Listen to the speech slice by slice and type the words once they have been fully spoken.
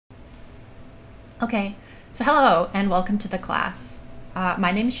Okay, so hello and welcome to the class.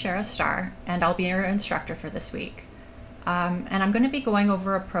 My name is Shara Starr and I'll be your instructor for this week. And I'm going to be going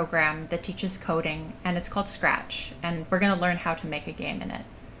over a program that teaches coding and it's called Scratch, and we're going to learn how to make a game in it.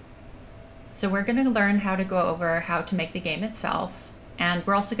 So we're going to learn how to go over how to make the game itself, and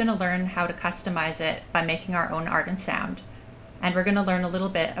we're also going to learn how to customize it by making our own art and sound. And we're going to learn a little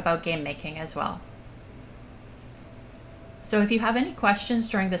bit about game making as well. So if you have any questions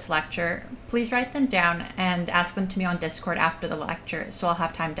during this lecture, please write them down and ask them to me on Discord after the lecture so I'll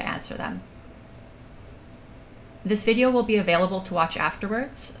have time to answer them. This video will be available to watch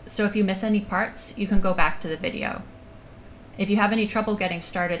afterwards, so if you miss any parts, you can go back to the video. If you have any trouble getting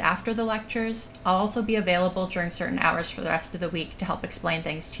started after the lectures, I'll also be available during certain hours for the rest of the week to help explain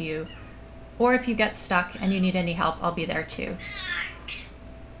things to you. Or if you get stuck and you need any help, I'll be there too.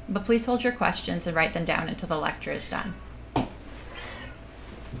 But please hold your questions and write them down until the lecture is done.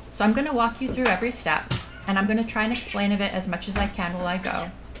 So I'm going to walk you through every step, and I'm going to try and explain of it as much as I can while I go,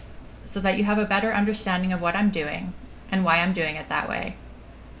 so that you have a better understanding of what I'm doing and why I'm doing it that way.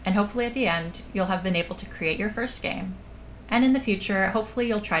 And hopefully at the end, you'll have been able to create your first game. And in the future, hopefully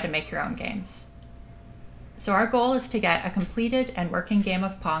you'll try to make your own games. So our goal is to get a completed and working game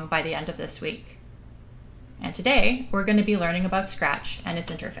of Pong by the end of this week. And today, we're going to be learning about Scratch and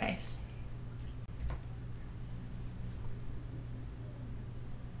its interface.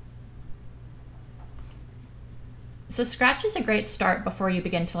 So Scratch is a great start before you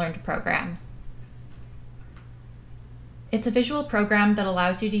begin to learn to program. It's a visual program that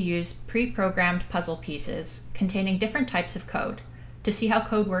allows you to use pre-programmed puzzle pieces containing different types of code to see how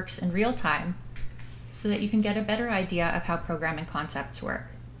code works in real time so that you can get a better idea of how programming concepts work.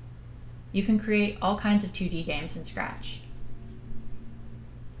 You can create all kinds of 2D games in Scratch.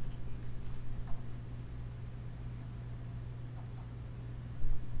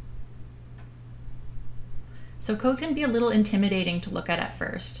 So code can be a little intimidating to look at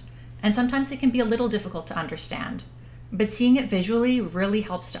first, and sometimes it can be a little difficult to understand. But seeing it visually really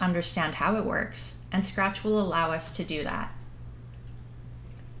helps to understand how it works, and Scratch will allow us to do that.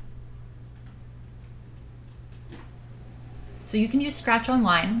 So you can use Scratch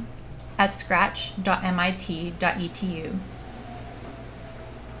online at scratch.mit.edu.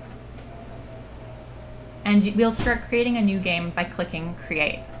 And we'll start creating a new game by clicking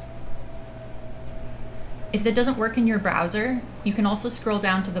Create. If that doesn't work in your browser, you can also scroll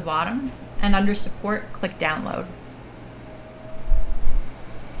down to the bottom and under Support, click Download.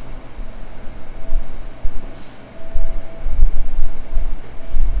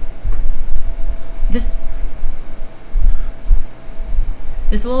 This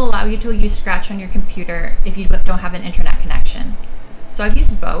will allow you to use Scratch on your computer if you don't have an internet connection. So I've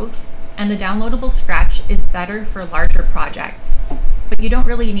used both, and the downloadable Scratch is better for larger projects, but you don't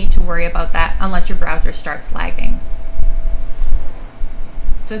really need to worry about that unless your browser starts lagging.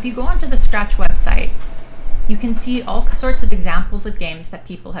 So if you go onto the Scratch website, you can see all sorts of examples of games that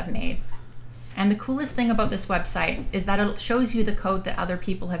people have made. And the coolest thing about this website is that it shows you the code that other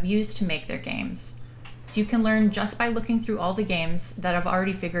people have used to make their games. So you can learn just by looking through all the games that have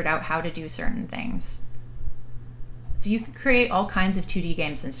already figured out how to do certain things. So you can create all kinds of 2D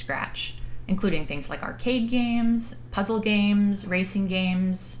games in Scratch, including things like arcade games, puzzle games, racing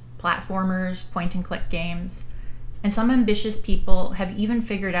games, platformers, point-and-click games. And some ambitious people have even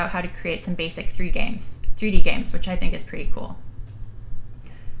figured out how to create some basic 3D games, which I think is pretty cool.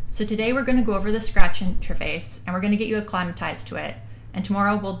 So today we're going to go over the Scratch interface, and we're going to get you acclimatized to it, and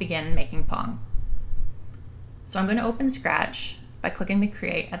tomorrow we'll begin making Pong. So I'm going to open Scratch by clicking the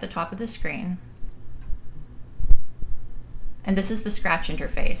Create at the top of the screen. And this is the Scratch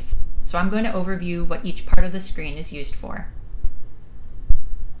interface. So I'm going to overview what each part of the screen is used for.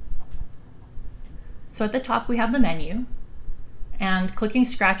 So at the top we have the menu, and clicking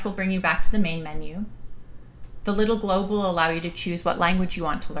Scratch will bring you back to the main menu. The little globe will allow you to choose what language you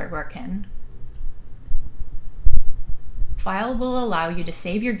want to work in. File will allow you to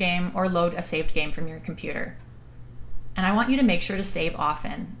save your game or load a saved game from your computer. And I want you to make sure to save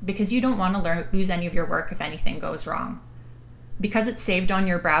often, because you don't want to lose any of your work if anything goes wrong. Because it's saved on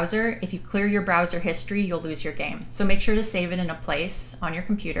your browser, if you clear your browser history, you'll lose your game. So make sure to save it in a place on your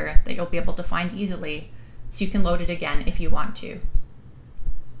computer that you'll be able to find easily, so you can load it again if you want to.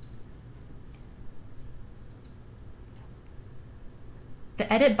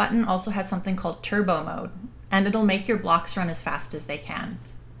 The Edit button also has something called Turbo Mode, and it'll make your blocks run as fast as they can.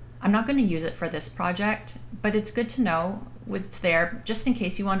 I'm not going to use it for this project, but it's good to know it's there just in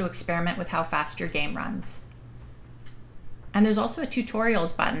case you want to experiment with how fast your game runs. And there's also a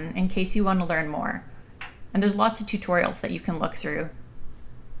Tutorials button in case you want to learn more. And there's lots of tutorials that you can look through.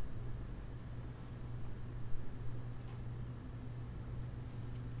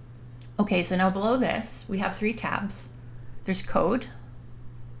 Okay, so now below this, we have 3 tabs. There's code,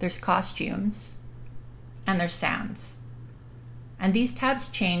 there's costumes, and there's sounds. And these tabs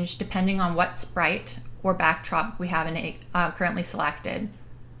change depending on what sprite or backdrop we have currently selected.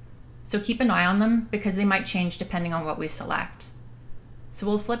 So keep an eye on them because they might change depending on what we select. So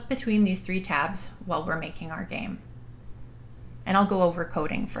we'll flip between these 3 tabs while we're making our game. And I'll go over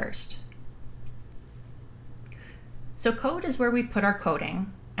coding first. So code is where we put our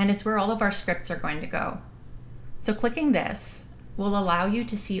coding, and it's where all of our scripts are going to go. So clicking this will allow you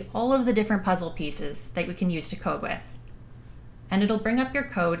to see all of the different puzzle pieces that we can use to code with. And it'll bring up your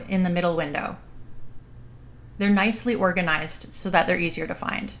code in the middle window. They're nicely organized so that they're easier to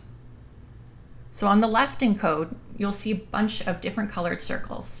find. So on the left in code, you'll see a bunch of different colored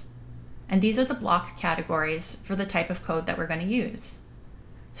circles. And these are the block categories for the type of code that we're going to use.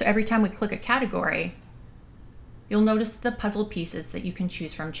 So every time we click a category, you'll notice the puzzle pieces that you can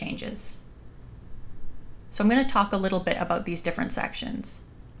choose from changes. So I'm going to talk a little bit about these different sections.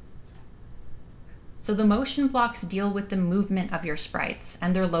 So the motion blocks deal with the movement of your sprites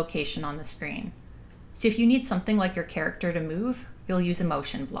and their location on the screen. So if you need something like your character to move, you'll use a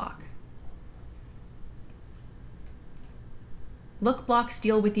motion block. Look blocks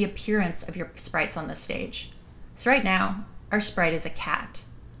deal with the appearance of your sprites on the stage. So right now, our sprite is a cat.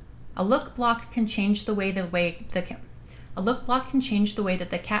 A look block can change the way that the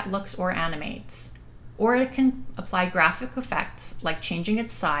cat looks or animates. Or it can apply graphic effects like changing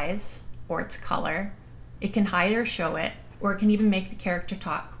its size or its color. It can hide or show it, or it can even make the character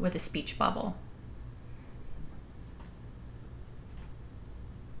talk with a speech bubble.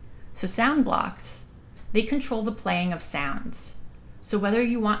 So sound blocks, they control the playing of sounds. So whether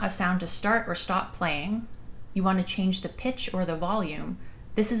you want a sound to start or stop playing, you want to change the pitch or the volume,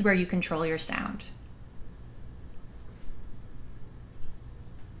 this is where you control your sound.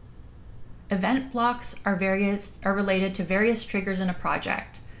 Event blocks are related to various triggers in a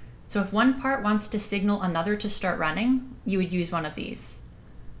project. So if one part wants to signal another to start running, you would use one of these.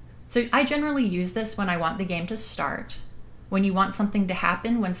 So I generally use this when I want the game to start, when you want something to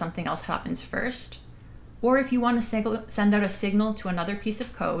happen when something else happens first, or if you want to send out a signal to another piece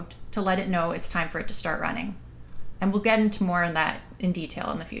of code to let it know it's time for it to start running. And we'll get into more on that in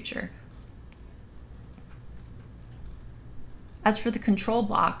detail in the future. As for the control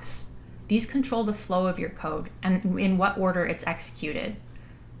blocks, these control the flow of your code and in what order it's executed.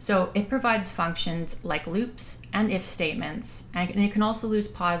 So it provides functions like loops and if statements, and it can also use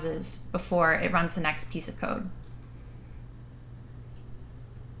pauses before it runs the next piece of code.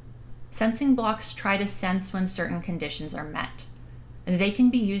 Sensing blocks try to sense when certain conditions are met. They can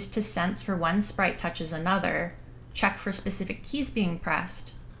be used to sense for when sprite touches another, check for specific keys being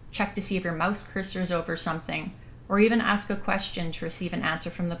pressed, check to see if your mouse cursor is over something, or even ask a question to receive an answer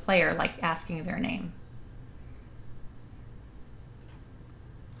from the player, like asking their name.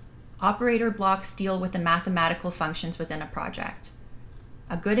 Operator blocks deal with the mathematical functions within a project.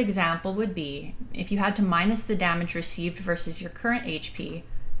 A good example would be if you had to minus the damage received versus your current HP,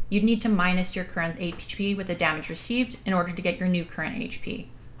 you'd need to minus your current HP with the damage received in order to get your new current HP.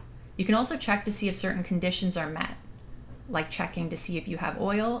 You can also check to see if certain conditions are met, like checking to see if you have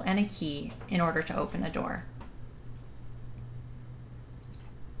oil and a key in order to open a door.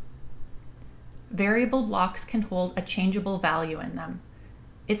 Variable blocks can hold a changeable value in them.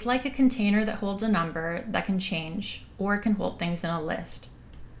 It's like a container that holds a number that can change, or it can hold things in a list.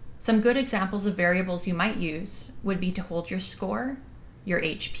 Some good examples of variables you might use would be to hold your score, your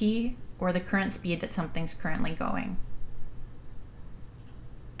HP, or the current speed that something's currently going.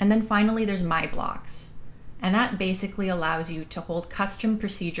 And then finally there's my blocks, and that basically allows you to hold custom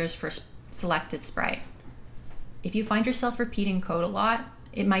procedures for selected sprite. If you find yourself repeating code a lot,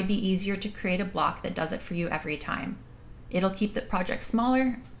 it might be easier to create a block that does it for you every time. It'll keep the project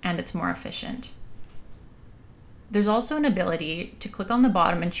smaller and it's more efficient. There's also an ability to click on the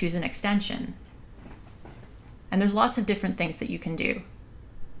bottom and choose an extension. And there's lots of different things that you can do.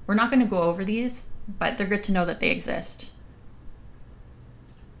 We're not going to go over these, but they're good to know that they exist.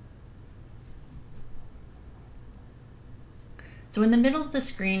 So in the middle of the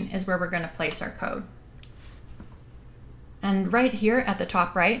screen is where we're going to place our code. And right here at the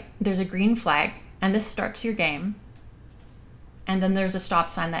top right, there's a green flag, and this starts your game. And then there's a stop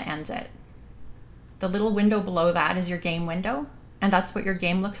sign that ends it. The little window below that is your game window, and that's what your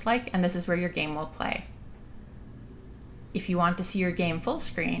game looks like, and this is where your game will play. If you want to see your game full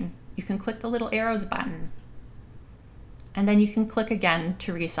screen, you can click the little arrows button, and then you can click again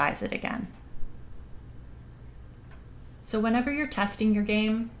to resize it again. So whenever you're testing your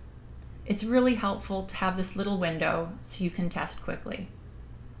game, it's really helpful to have this little window so you can test quickly.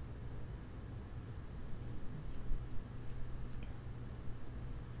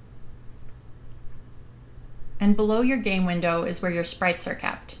 And below your game window is where your sprites are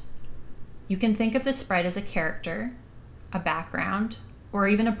kept. You can think of the sprite as a character, a background, or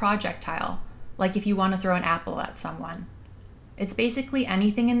even a projectile, like if you want to throw an apple at someone. It's basically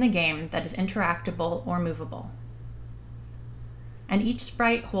anything in the game that is interactable or movable. And each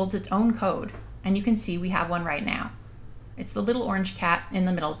sprite holds its own code, and you can see we have one right now. It's the little orange cat in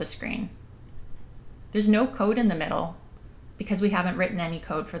the middle of the screen. There's no code in the middle because we haven't written any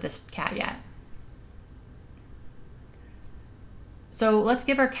code for this cat yet. So let's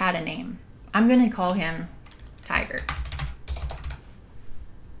give our cat a name. I'm going to call him Tiger.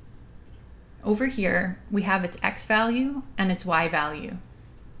 Over here, we have its X value and its Y value.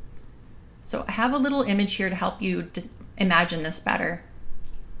 So I have a little image here to help you imagine this better.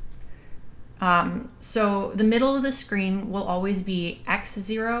 So the middle of the screen will always be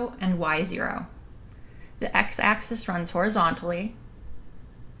X0 and Y0. The X-axis runs horizontally,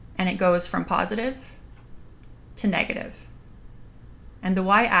 and it goes from positive to negative. And the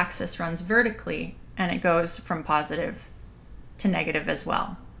Y-axis runs vertically, and it goes from positive to negative as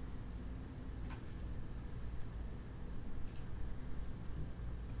well.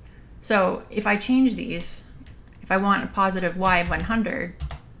 So if I change these, if I want a positive Y of 100,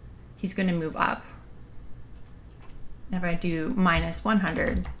 he's going to move up. If I do minus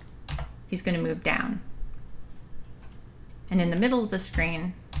 100, he's going to move down. And in the middle of the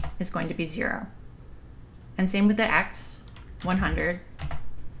screen is going to be 0. And same with the X, 100,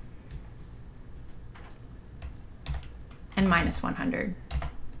 and minus 100.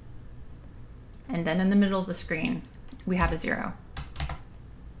 And then in the middle of the screen, we have a 0.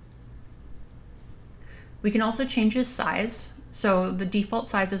 We can also change his size. So the default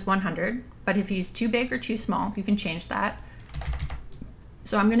size is 100, but if he's too big or too small, you can change that.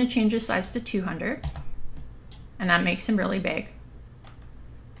 So I'm going to change his size to 200, and that makes him really big.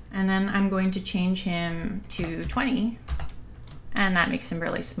 And then I'm going to change him to 20, and that makes him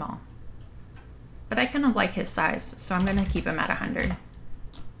really small. But I kind of like his size, so I'm going to keep him at 100.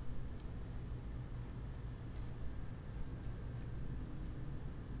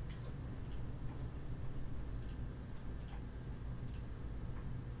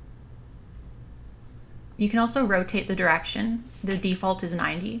 You can also rotate the direction. The default is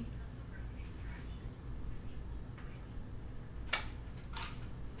 90.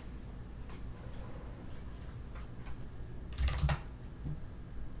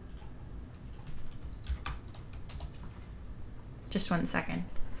 Just 1 second.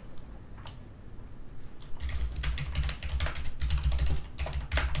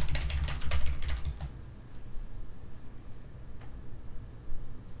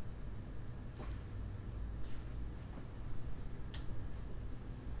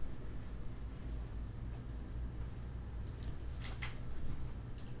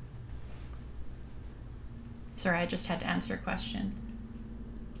 Sorry, I just had to answer a question.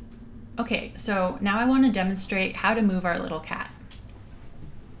 Okay, so now I want to demonstrate how to move our little cat.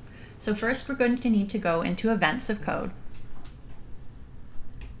 So first we're going to need to go into events of code,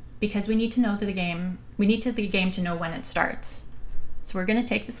 because we need to know the game, the game to know when it starts. So we're going to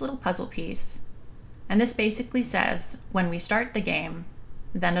take this little puzzle piece, and this basically says when we start the game,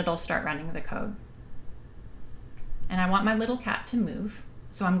 then it'll start running the code. And I want my little cat to move,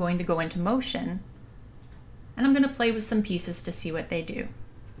 so I'm going to go into motion, and I'm going to play with some pieces to see what they do.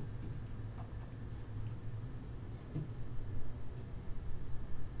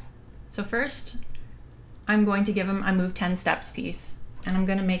 So first, I'm going to give him a move 10 steps piece, and I'm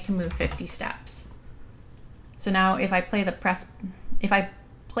going to make him move 50 steps. So now if I play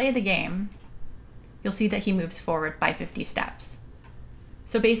the game, you'll see that he moves forward by 50 steps.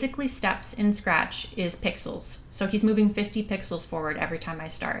 So basically steps in Scratch is pixels. So he's moving 50 pixels forward every time I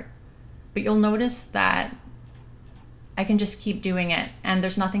start. But you'll notice that I can just keep doing it, and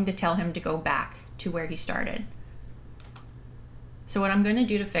there's nothing to tell him to go back to where he started. So what I'm going to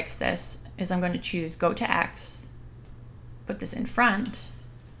do to fix this is I'm going to choose Go to X, put this in front,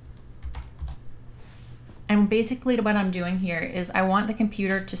 and basically what I'm doing here is I want the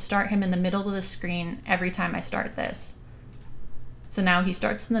computer to start him in the middle of the screen every time I start this. So now he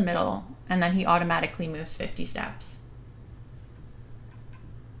starts in the middle, and then he automatically moves 50 steps.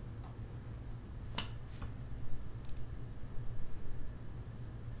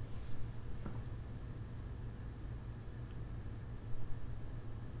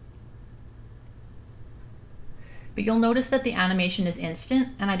 But you'll notice that the animation is instant,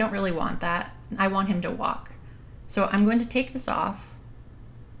 and I don't really want that. I want him to walk. So I'm going to take this off,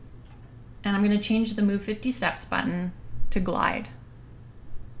 and I'm going to change the Move 50 Steps button to Glide.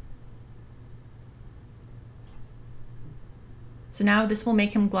 So So now this will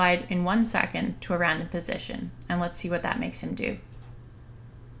make him glide in 1 second to a random position, and let's see what that makes him do.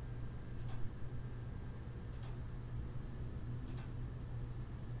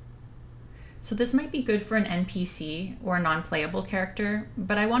 So this might be good for an NPC or a non-playable character,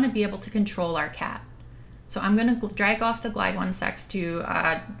 but I want to be able to control our cat. So I'm going to drag off the glide 1 sec to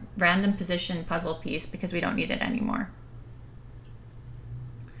a random position puzzle piece because we don't need it anymore.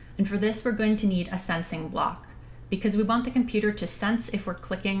 And for this, we're going to need a sensing block because we want the computer to sense if we're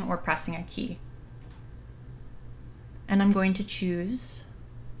clicking or pressing a key. And I'm going to choose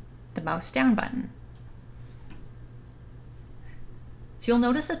the mouse down button. So you'll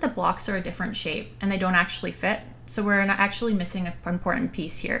notice that the blocks are a different shape and they don't actually fit. So we're actually missing an important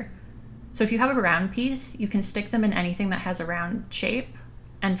piece here. So if you have a round piece, you can stick them in anything that has a round shape.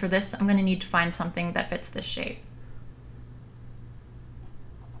 And for this, I'm going to need to find something that fits this shape.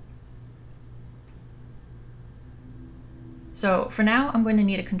 So for now, I'm going to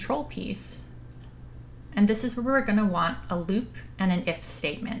need a control piece. And this is where we're going to want a loop and an if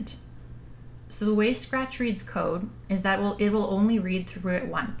statement. So the way Scratch reads code is that it will only read through it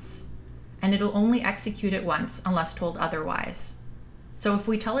once. And it'll only execute it once unless told otherwise. So if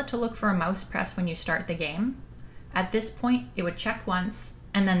we tell it to look for a mouse press when you start the game, at this point it would check once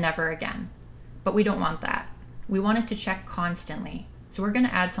and then never again. But we don't want that. We want it to check constantly. So we're going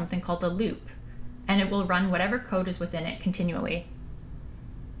to add something called the loop, and it will run whatever code is within it continually.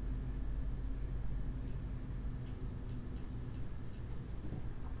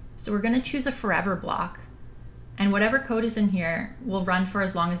 So we're going to choose a forever block, and whatever code is in here will run for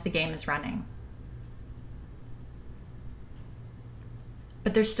as long as the game is running.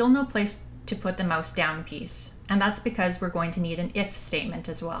 But there's still no place to put the mouse down piece, and that's because we're going to need an if statement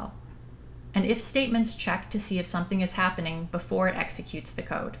as well. And if statements check to see if something is happening before it executes the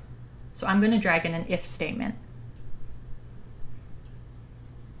code. So I'm going to drag in an if statement.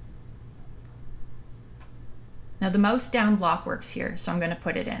 Now the mouse down block works here, so I'm going to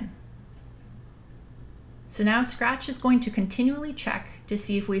put it in. So now Scratch is going to continually check to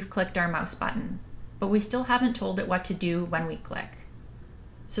see if we've clicked our mouse button, but we still haven't told it what to do when we click.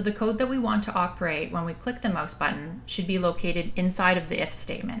 So the code that we want to operate when we click the mouse button should be located inside of the if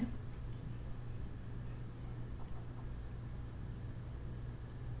statement.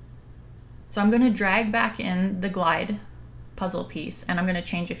 So I'm going to drag back in the glide puzzle piece, and I'm going to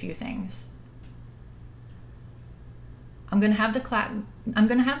change a few things. I'm going to have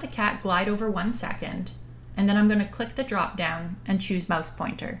the cat glide over 1 second, and then I'm going to click the drop down and choose mouse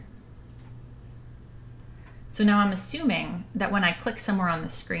pointer. So now I'm assuming that when I click somewhere on the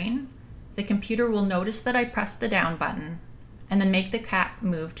screen, the computer will notice that I pressed the down button and then make the cat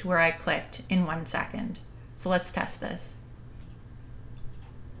move to where I clicked in 1 second. So let's test this.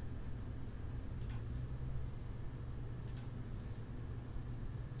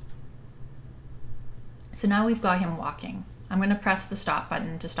 So now we've got him walking. I'm going to press the stop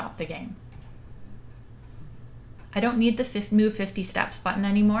button to stop the game. I don't need the move 50 steps button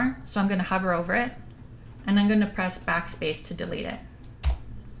anymore, so I'm going to hover over it, and I'm going to press backspace to delete it.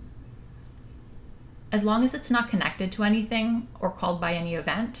 As long as it's not connected to anything or called by any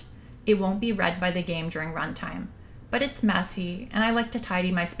event, it won't be read by the game during runtime, but it's messy, and I like to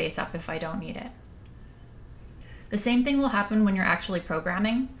tidy my space up if I don't need it. The same thing will happen when you're actually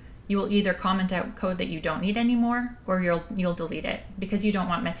programming. You will either comment out code that you don't need anymore, or you'll delete it because you don't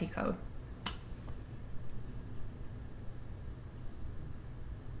want messy code.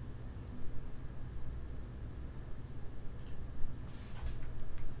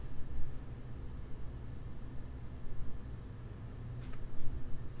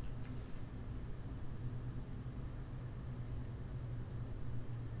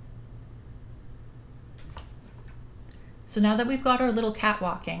 So now that we've got our little cat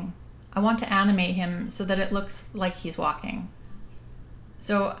walking, I want to animate him so that it looks like he's walking.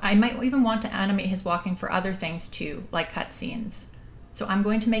 So I might even want to animate his walking for other things too, like cutscenes. So I'm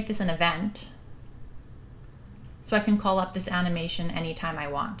going to make this an event so I can call up this animation anytime I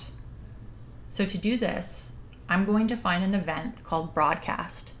want. So to do this, I'm going to find an event called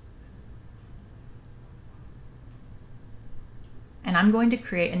broadcast. And I'm going to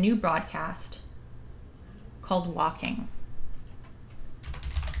create a new broadcast called walking.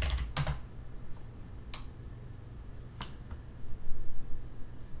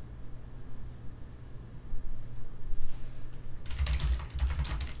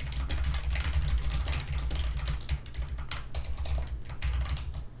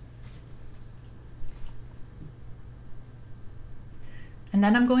 And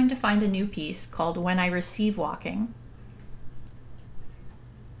then I'm going to find a new piece called When I Receive Walking.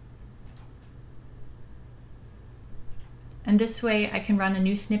 And this way I can run a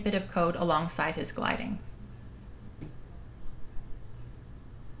new snippet of code alongside his gliding.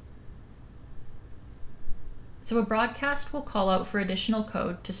 So a broadcast will call out for additional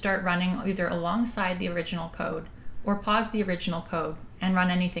code to start running either alongside the original code or pause the original code and run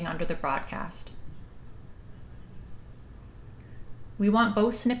anything under the broadcast. We want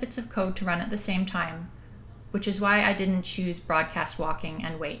both snippets of code to run at the same time, which is why I didn't choose broadcast walking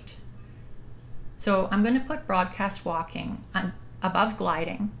and wait. So I'm going to put broadcast walking above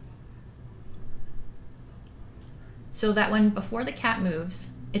gliding so that before the cat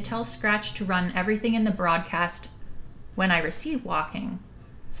moves, it tells Scratch to run everything in the broadcast when I receive walking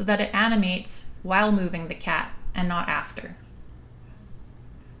so that it animates while moving the cat and not after.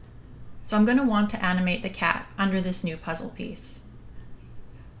 So I'm going to want to animate the cat under this new puzzle piece.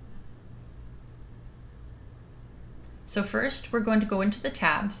 So first we're going to go into the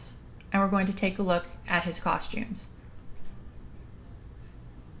tabs and we're going to take a look at his costumes.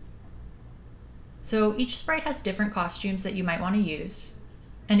 So each sprite has different costumes that you might want to use.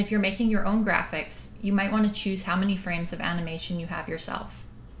 And if you're making your own graphics, you might want to choose how many frames of animation you have yourself.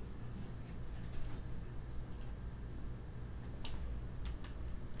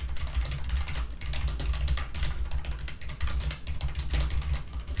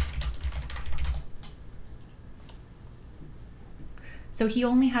 So he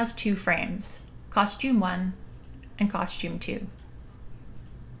only has 2 frames, costume 1 and costume 2.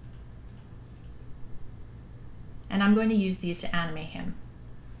 And I'm going to use these to animate him.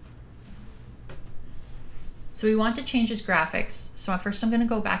 So we want to change his graphics. So first I'm going to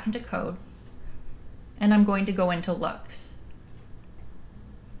go back into code and I'm going to go into looks.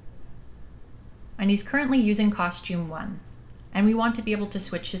 And he's currently using costume 1 and we want to be able to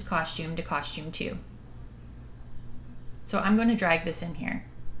switch his costume to costume 2. So I'm going to drag this in here.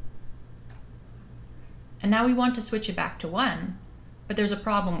 And now we want to switch it back to 1, but there's a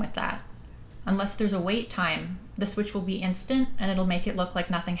problem with that. Unless there's a wait time, the switch will be instant and it'll make it look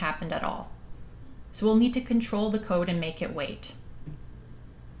like nothing happened at all. So we'll need to control the code and make it wait.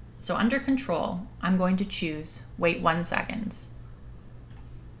 So under control, I'm going to choose wait 1 second.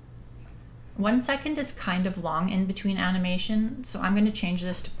 1 second is kind of long in between animation, so I'm going to change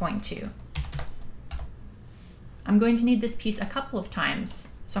this to 0.2. I'm going to need this piece a couple of times,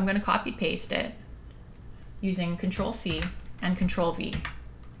 so I'm going to copy paste it using Control-C and Control-V.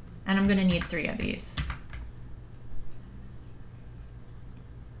 And I'm going to need 3 of these.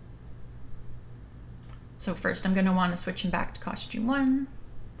 So first I'm going to want to switch him back to costume 1,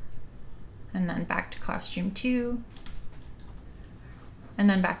 and then back to costume 2, and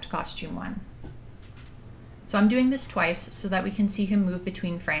then back to costume 1. So I'm doing this twice so that we can see him move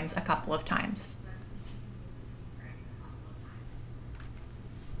between frames a couple of times.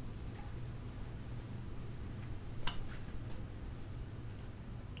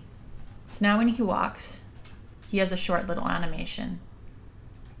 So now when he walks, he has a short little animation.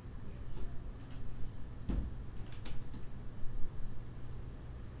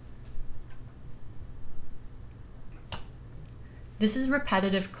 This is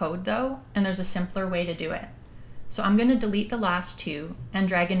repetitive code though, and there's a simpler way to do it. So I'm going to delete the last 2 and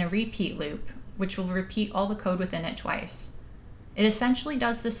drag in a repeat loop, which will repeat all the code within it twice. It essentially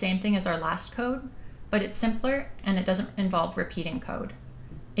does the same thing as our last code, but it's simpler and it doesn't involve repeating code.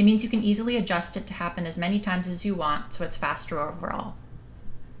 It means you can easily adjust it to happen as many times as you want, so it's faster overall.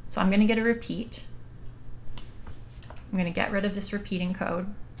 So I'm going to get a repeat. I'm going to get rid of this repeating code.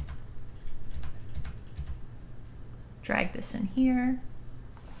 Drag this in here.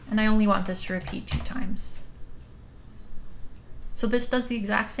 And I only want this to repeat 2 times. So this does the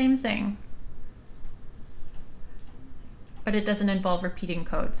exact same thing, but it doesn't involve repeating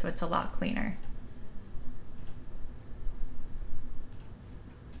code, so it's a lot cleaner.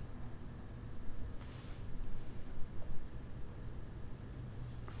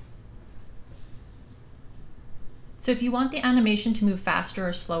 So if you want the animation to move faster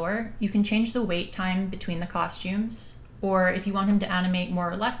or slower, you can change the wait time between the costumes, or if you want him to animate more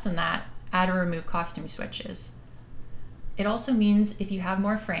or less than that, add or remove costume switches. It also means if you have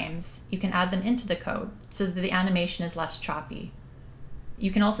more frames, you can add them into the code so that the animation is less choppy. You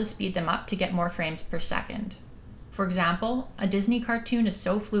can also speed them up to get more frames per second. For example, a Disney cartoon is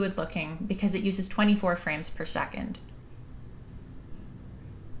so fluid looking because it uses 24 frames per second.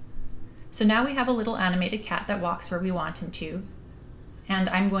 So now we have a little animated cat that walks where we want him to, and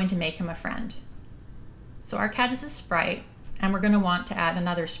I'm going to make him a friend. So our cat is a sprite, and we're going to want to add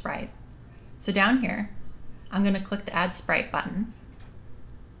another sprite. So down here, I'm going to click the Add Sprite button,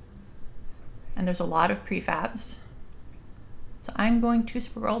 and there's a lot of prefabs. So I'm going to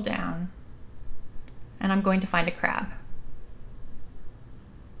scroll down, and I'm going to find a crab.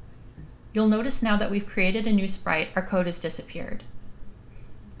 You'll notice now that we've created a new sprite, our code has disappeared.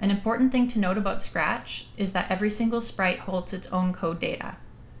 An important thing to note about Scratch is that every single sprite holds its own code data.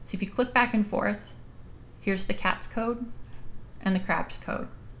 So if you click back and forth, here's the cat's code and the crab's code.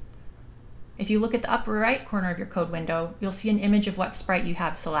 If you look at the upper right corner of your code window, you'll see an image of what sprite you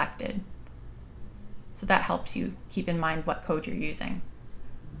have selected. So that helps you keep in mind what code you're using.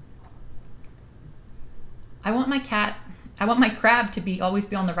 I want my crab to always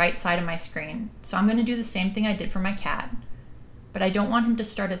be on the right side of my screen. So I'm going to do the same thing I did for my cat, but I don't want him to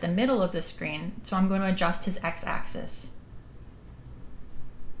start at the middle of the screen, so I'm going to adjust his x-axis.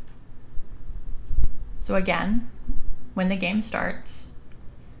 So again, when the game starts,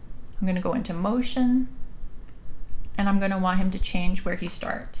 I'm going to go into motion, and I'm going to want him to change where he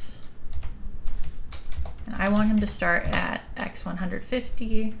starts. And I want him to start at x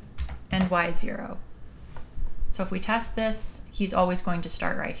 150 and y 0. So if we test this, he's always going to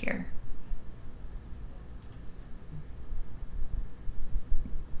start right here.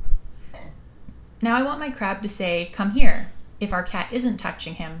 Now I want my crab to say, "Come here," if our cat isn't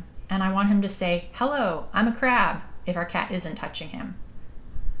touching him, and I want him to say, "Hello, I'm a crab," if our cat isn't touching him.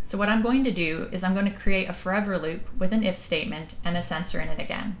 So what I'm going to do is I'm going to create a forever loop with an if statement and a sensor in it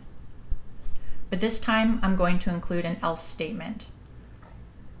again. But this time I'm going to include an else statement.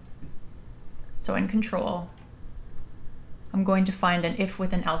 So in control, I'm going to find an if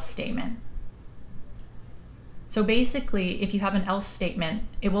with an else statement. So basically, if you have an else statement,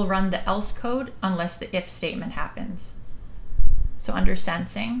 it will run the else code unless the if statement happens. So under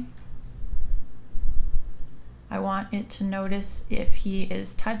sensing, I want it to notice if he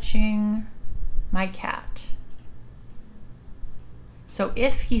is touching my cat. So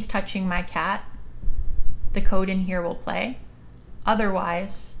if he's touching my cat, the code in here will play.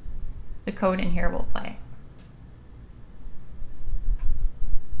 Otherwise, the code in here will play.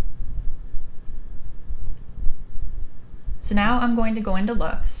 So now I'm going to go into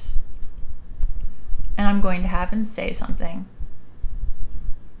looks, and I'm going to have him say something.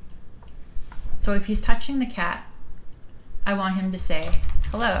 So if he's touching the cat, I want him to say,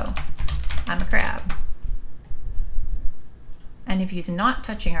 "Hello, I'm a crab." And if he's not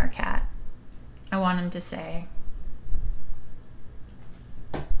touching our cat, I want him to say,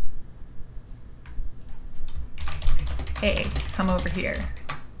 "Hey, come over here."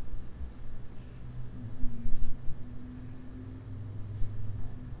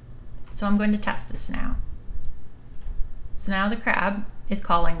 So I'm going to test this now. So now the crab is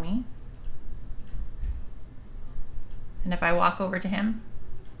calling me. And if I walk over to him,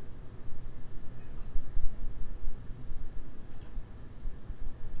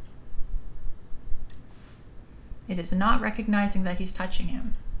 it is not recognizing that he's touching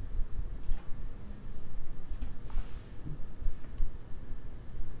him.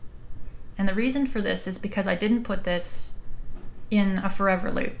 And the reason for this is because I didn't put this in a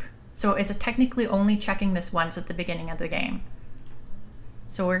forever loop. So it's technically only checking this once at the beginning of the game.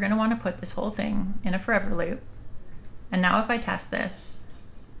 So we're going to want to put this whole thing in a forever loop. And now if I test this,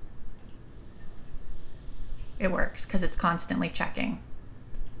 it works because it's constantly checking.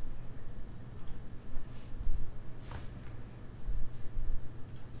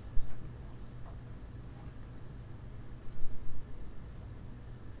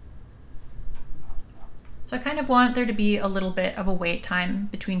 So I kind of want there to be a little bit of a wait time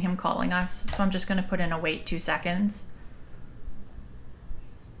between him calling us. So I'm just going to put in a wait 2 seconds.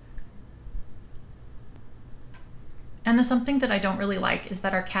 And something that I don't really like is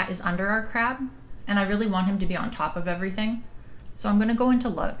that our cat is under our crab, and I really want him to be on top of everything. So I'm going to go into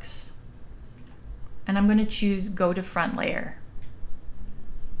looks, and I'm going to choose go to front layer.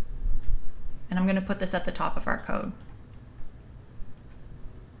 And I'm going to put this at the top of our code.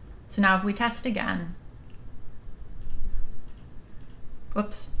 So now if we test again,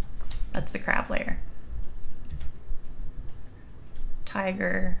 whoops, that's the crab layer.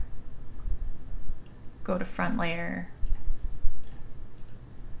 Tiger, go to front layer.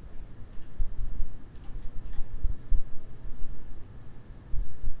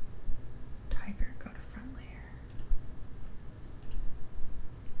 Tiger, go to front layer.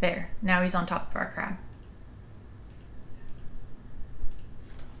 There, now he's on top of our crab.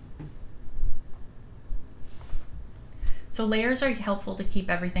 So layers are helpful to keep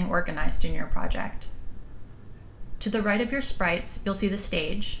everything organized in your project. To the right of your sprites, you'll see the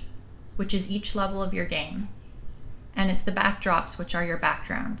stage, which is each level of your game, and it's the backdrops, which are your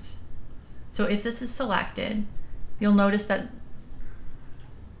backgrounds. So if this is selected, you'll notice that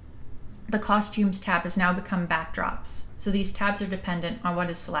the costumes tab has now become backdrops. So these tabs are dependent on what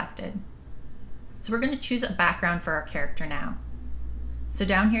is selected. So we're going to choose a background for our character now. So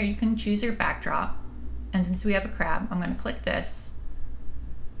down here you can choose your backdrop, and since we have a crab, I'm going to click this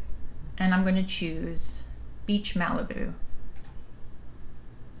and I'm going to choose Beach Malibu.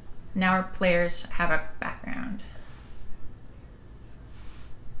 Now our players have a background.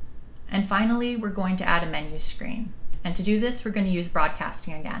 And finally, we're going to add a menu screen. And to do this, we're going to use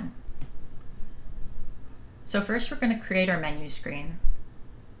broadcasting again. So first we're going to create our menu screen.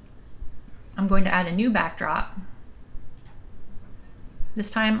 I'm going to add a new backdrop. This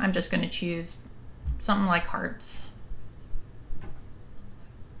time I'm just going to choose something like hearts.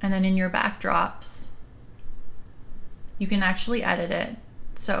 And then in your backdrops, you can actually edit it.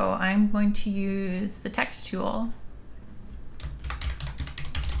 So I'm going to use the text tool.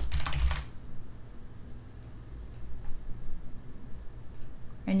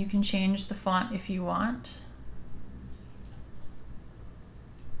 And you can change the font if you want.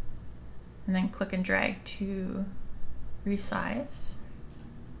 And then click and drag to resize.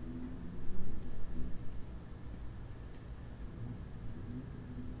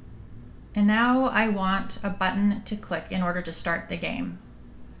 And now I want a button to click in order to start the game.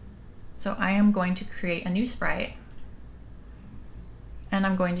 So I am going to create a new sprite, and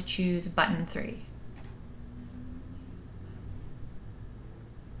I'm going to choose button 3.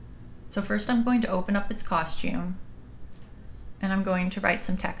 So first I'm going to open up its costume, and I'm going to write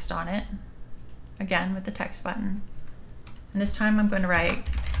some text on it, again with the text button. And this time I'm going to write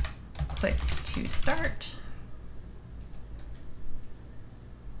click to start.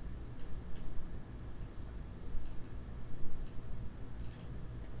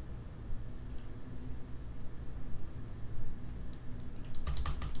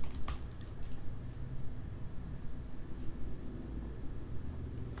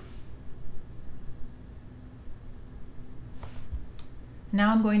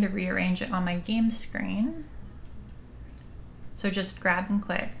 Now I'm going to rearrange it on my game screen. So just grab and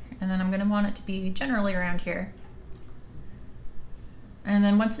click, and then I'm going to want it to be generally around here. And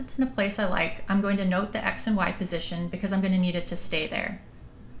then once it's in a place I like, I'm going to note the X and Y position because I'm going to need it to stay there.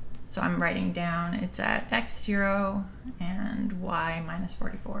 So I'm writing down it's at X0 and Y minus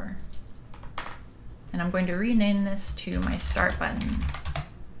 44. And I'm going to rename this to my start button.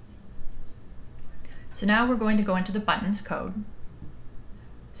 So now we're going to go into the buttons code.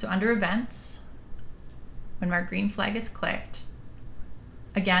 So under events, when our green flag is clicked,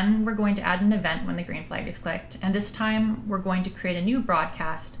 again, we're going to add an event when the green flag is clicked. And this time we're going to create a new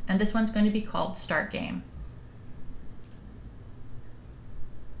broadcast, and this one's going to be called Start Game.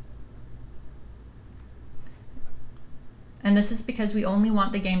 And this is because we only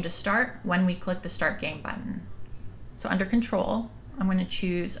want the game to start when we click the Start Game button. So under Control, I'm going to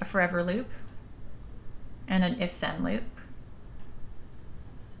choose a forever loop and an if-then loop.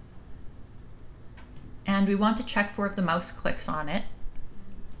 And we want to check for if the mouse clicks on it.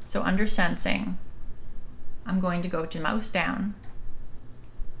 So under Sensing, I'm going to go to mouse down,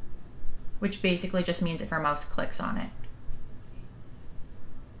 which basically just means if our mouse clicks on it.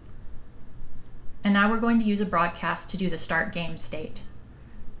 And now we're going to use a broadcast to do the start game state.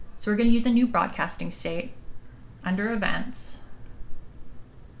 So we're going to use a new broadcasting state. Under Events,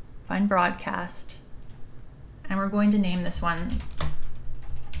 find Broadcast, and we're going to name this one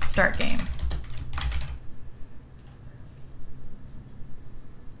Start Game.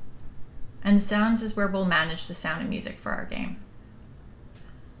 And the sounds is where we'll manage the sound and music for our game.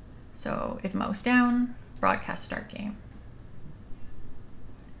 So if mouse down, broadcast start game.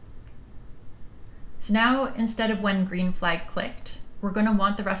 So now, instead of when green flag clicked, we're going to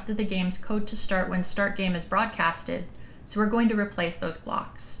want the rest of the game's code to start when start game is broadcasted. So we're going to replace those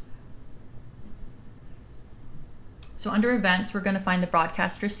blocks. So under events, we're going to find the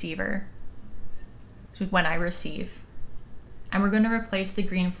broadcast receiver, which is when I receive. And we're going to replace the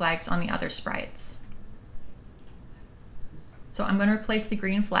green flags on the other sprites. So I'm going to replace the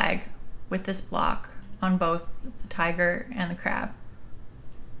green flag with this block on both the tiger and the crab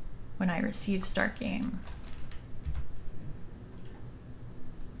when I receive start game.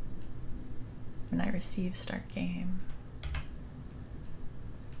 When I receive start game.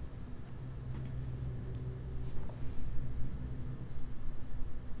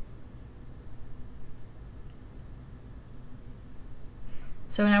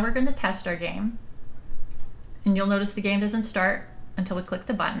 So now we're going to test our game, and you'll notice the game doesn't start until we click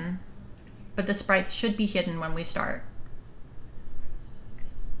the button, but the sprites should be hidden when we start.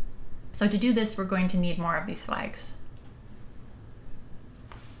 So to do this, we're going to need more of these flags.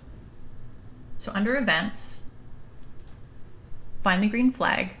 So under Events, find the green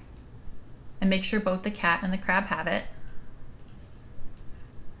flag and make sure both the cat and the crab have it.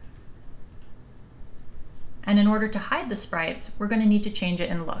 And in order to hide the sprites, we're going to need to change it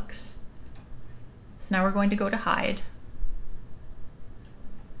in looks. So now we're going to go to hide.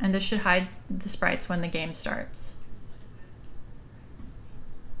 And this should hide the sprites when the game starts.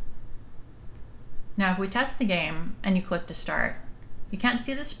 Now if we test the game and you click to start, you can't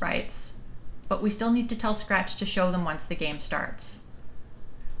see the sprites, but we still need to tell Scratch to show them once the game starts.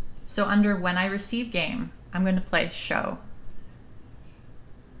 So under When I Receive Game, I'm going to place Show.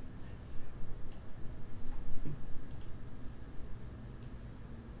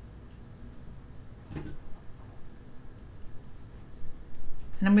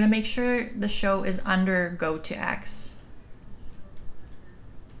 And I'm going to make sure the show is under Go to X.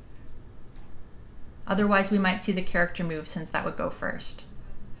 Otherwise, we might see the character move since that would go first.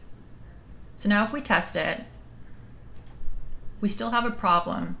 So now if we test it, we still have a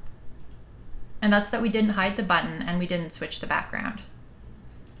problem. And that's that we didn't hide the button and we didn't switch the background.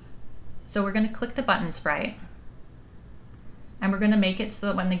 So we're going to click the button sprite. And we're going to make it so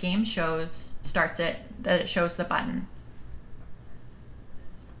that when the game starts it, that it shows the button.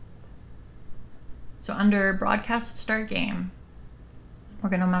 So under Broadcast Start Game, we're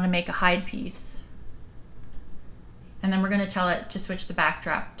going to want to make a hide piece. And then we're going to tell it to switch the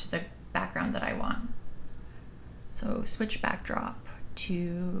backdrop to the background that I want. So switch backdrop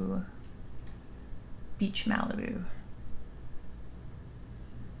to Beach Malibu.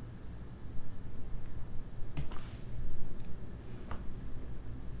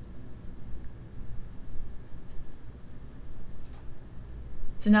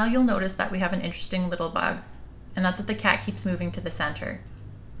 So now you'll notice that we have an interesting little bug, and that's that the cat keeps moving to the center.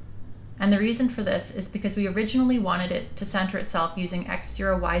 And the reason for this is because we originally wanted it to center itself using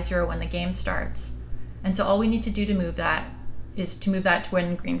X0, Y0 when the game starts. And so all we need to do to move that is to move that to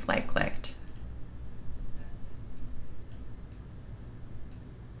when green flag clicked.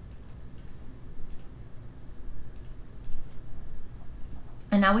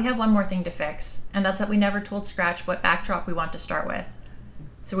 And now we have one more thing to fix, and that's that we never told Scratch what backdrop we want to start with.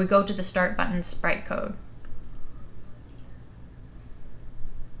 So we go to the Start button sprite code.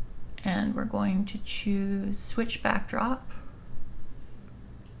 And we're going to choose Switch Backdrop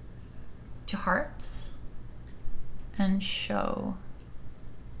to Hearts and Show.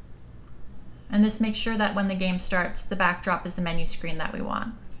 And this makes sure that when the game starts, the backdrop is the menu screen that we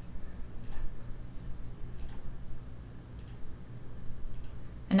want.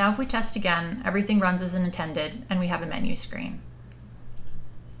 And now if we test again, everything runs as intended and we have a menu screen.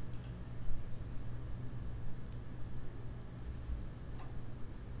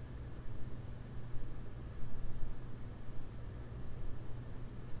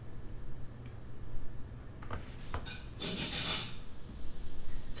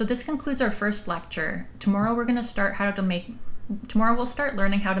 So this concludes our first lecture. Tomorrow we'll start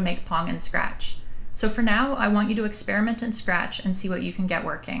learning how to make Pong in Scratch. So for now, I want you to experiment in Scratch and see what you can get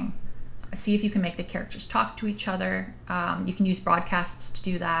working. See if you can make the characters talk to each other. You can use broadcasts to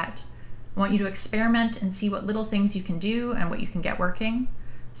do that. I want you to experiment and see what little things you can do and what you can get working.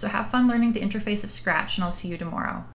 So have fun learning the interface of Scratch, and I'll see you tomorrow.